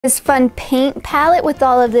This fun paint palette with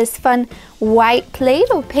all of this fun white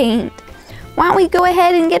Play-Doh paint. Why don't we go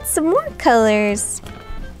ahead and get some more colors?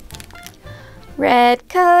 Red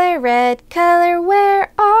color,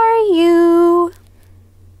 where are you?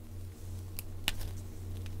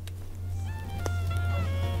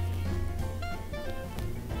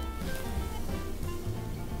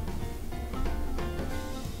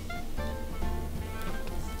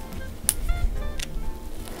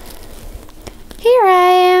 Here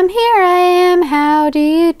I am, how do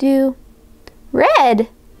you do? Red.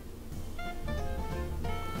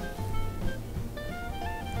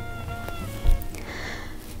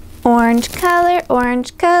 Orange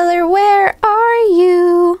color, where are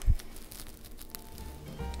you?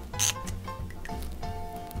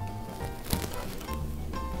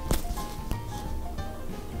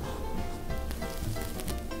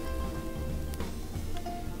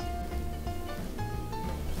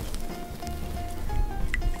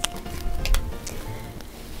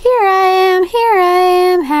 Here I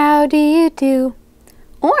am, how do you do?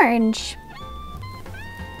 Orange.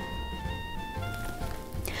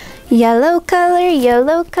 Yellow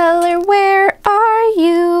color, where are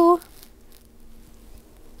you?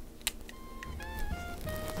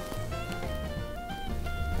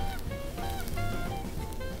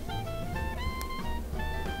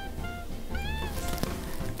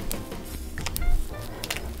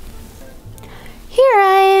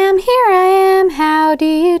 Here I am, how do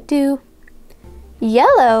you do?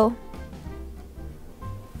 Yellow.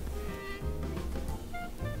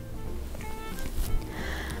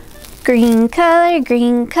 Green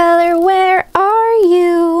color, where are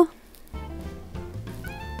you?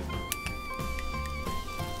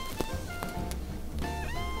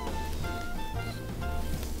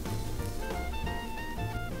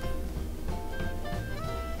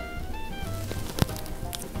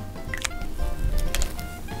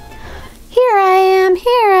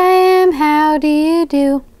 Here I am, how do you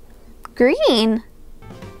do? Green.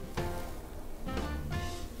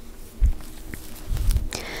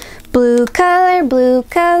 Blue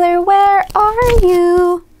color, where are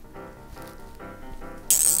you?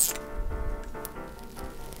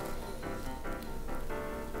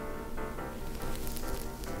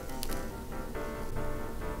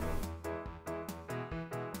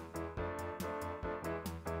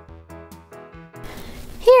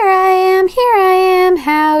 Here I am,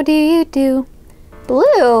 how do you do?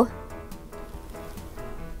 Blue.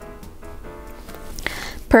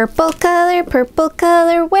 Purple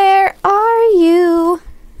color, where are you?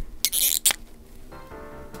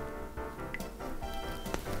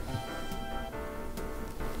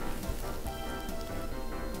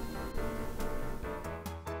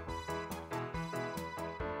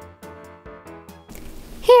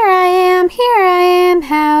 Here I am,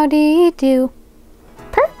 how do you do?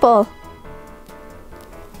 Purple.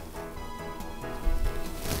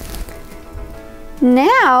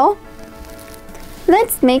 Now,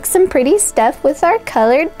 let's make some pretty stuff with our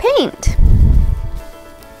colored paint.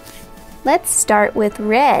 Let's start with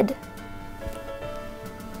red.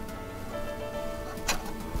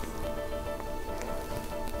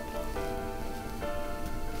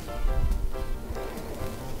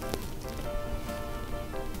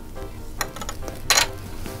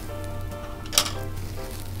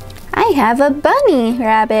 I have a bunny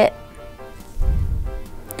rabbit.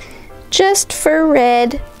 Just for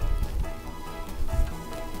red.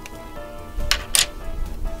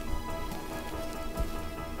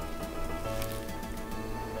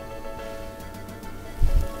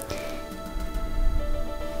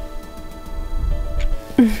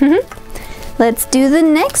 Let's do the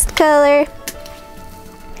next color.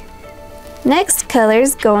 Next color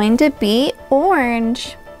is going to be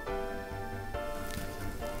orange.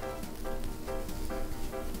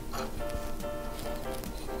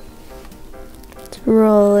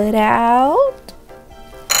 Roll it out,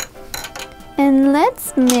 and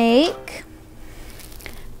let's make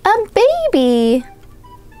a baby.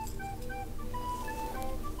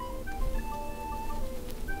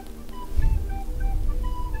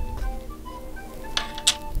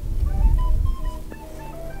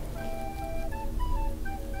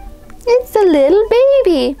 It's a little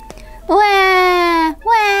baby. Wah,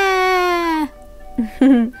 wah.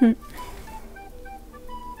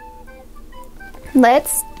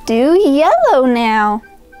 Let's do yellow now.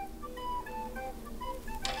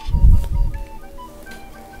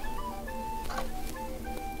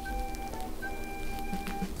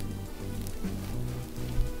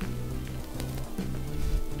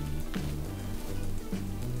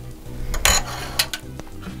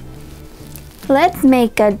 Let's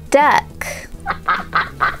make a duck.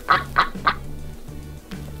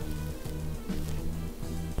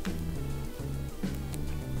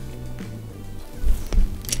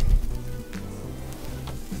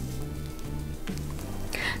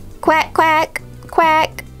 Quack, quack,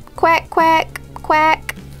 quack, quack, quack,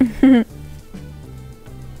 quack.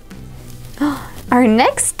 Our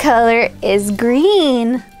next color is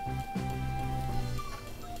green.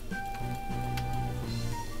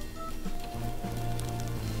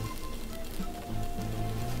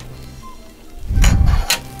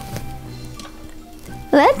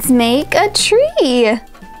 Let's make a tree.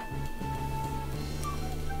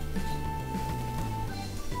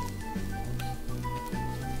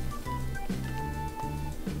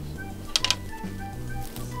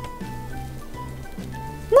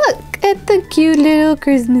 Look at the cute little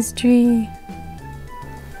Christmas tree.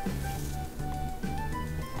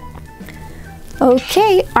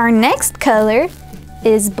 Okay, our next color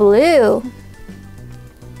is blue.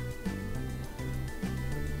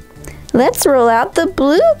 Let's roll out the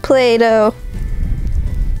blue Play-Doh.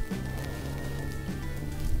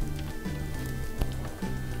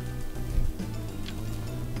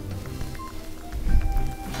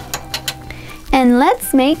 And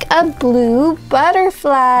let's make a blue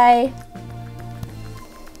butterfly.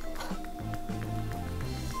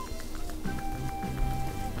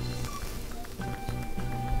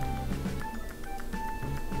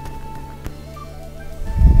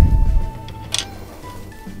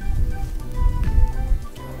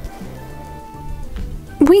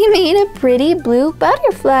 We made a pretty blue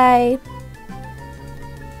butterfly.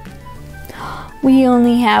 We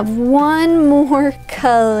only have one more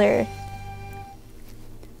color.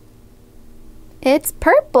 It's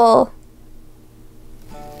purple.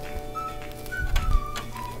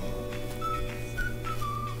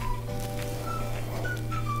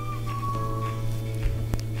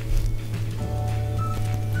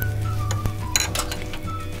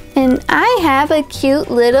 And I have a cute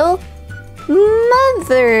little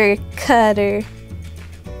mother cutter.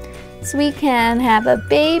 So we can have a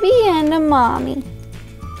baby and a mommy.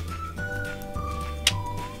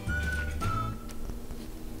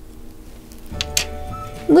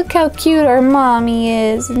 Look how cute our mommy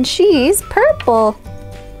is, and she's purple.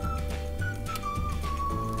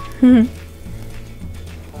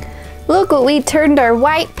 Look what we turned our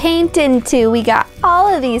white paint into. We got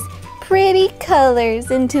all of these pretty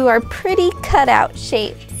colors into our pretty cutout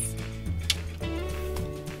shapes.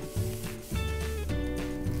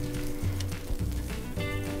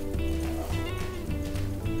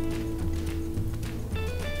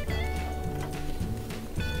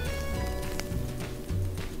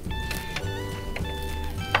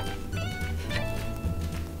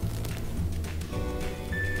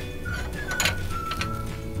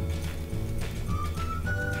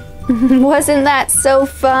 Wasn't that so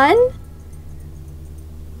fun?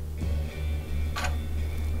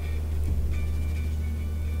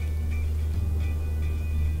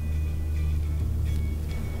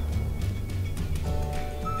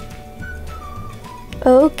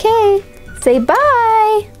 Okay, say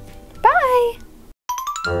bye.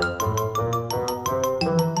 Bye.